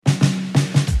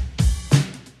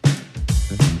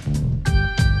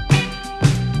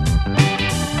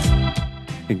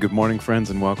Good morning,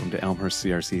 friends, and welcome to Elmhurst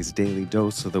CRC's Daily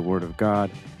Dose of the Word of God.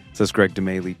 This is Gregg,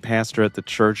 DeMey, lead pastor at the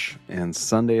church, and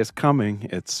Sunday is coming.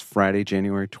 It's Friday,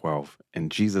 January 12th, and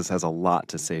Jesus has a lot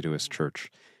to say to his church,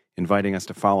 inviting us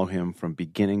to follow him from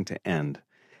beginning to end.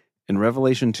 In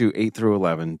Revelation 2, 8 through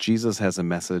 11, Jesus has a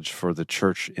message for the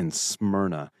church in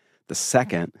Smyrna, the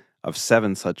second of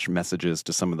 7 such messages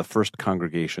to some of the first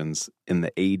congregations in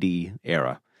the AD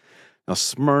era. Now,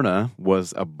 Smyrna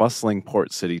was a bustling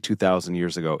port city 2,000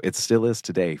 years ago. It still is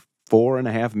today.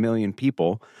 4.5 million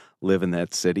people live in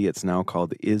that city. It's now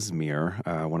called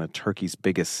Izmir, one of Turkey's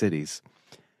biggest cities.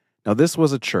 Now, this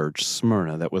was a church,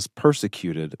 Smyrna, that was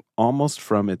persecuted almost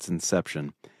from its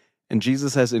inception. And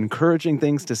Jesus has encouraging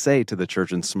things to say to the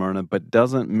church in Smyrna, but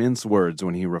doesn't mince words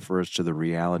when he refers to the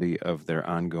reality of their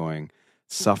ongoing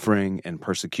suffering and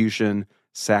persecution,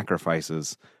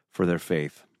 sacrifices for their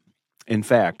faith. In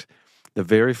fact, the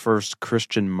very first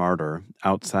Christian martyr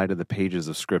outside of the pages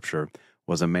of Scripture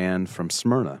was a man from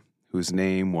Smyrna whose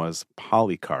name was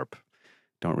Polycarp.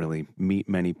 Don't really meet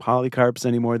many Polycarps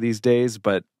anymore these days,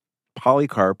 but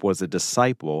Polycarp was a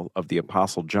disciple of the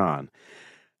Apostle John,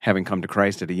 having come to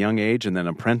Christ at a young age and then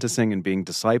apprenticing and being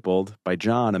discipled by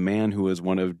John, a man who was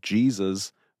one of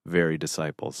Jesus' very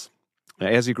disciples.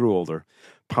 As he grew older,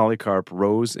 Polycarp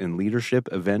rose in leadership,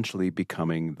 eventually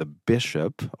becoming the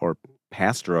bishop or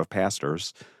pastor of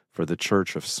pastors for the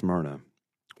church of Smyrna.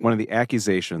 One of the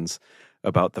accusations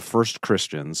about the first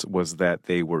Christians was that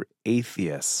they were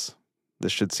atheists.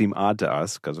 This should seem odd to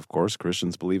us because, of course,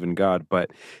 Christians believe in God,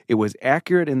 but it was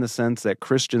accurate in the sense that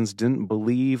Christians didn't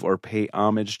believe or pay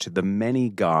homage to the many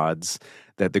gods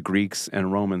that the Greeks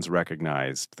and Romans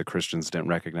recognized. The Christians didn't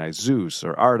recognize Zeus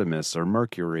or Artemis or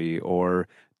Mercury or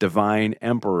divine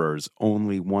emperors,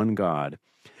 only one God.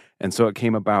 And so it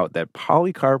came about that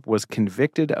Polycarp was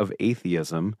convicted of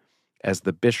atheism as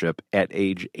the bishop at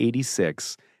age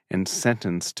 86 and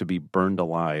sentenced to be burned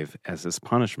alive as his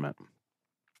punishment.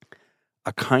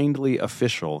 A kindly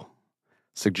official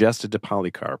suggested to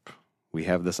Polycarp, we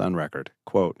have this on record,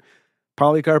 quote,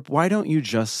 "Polycarp, why don't you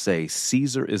just say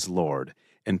Caesar is Lord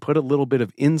and put a little bit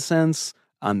of incense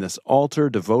on this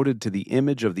altar devoted to the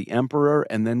image of the emperor,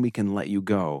 and then we can let you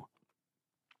go?"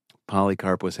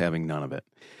 Polycarp was having none of it.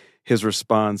 His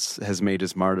response has made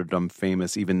his martyrdom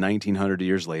famous even 1,900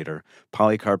 years later.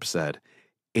 Polycarp said,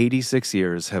 86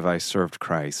 years have I served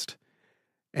Christ,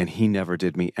 and he never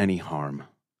did me any harm.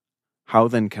 How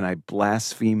then can I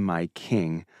blaspheme my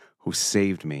king who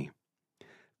saved me?"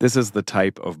 This is the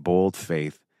type of bold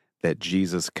faith that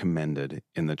Jesus commended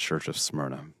in the church of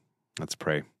Smyrna. Let's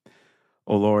pray.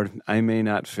 O Lord, I may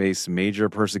not face major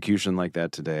persecution like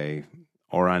that today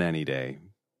or on any day,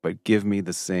 but give me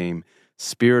the same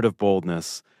spirit of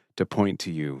boldness to point to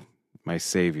you, my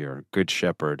Savior, Good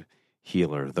Shepherd,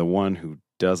 Healer, the one who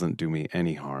doesn't do me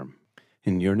any harm.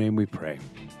 In your name we pray.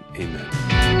 Amen.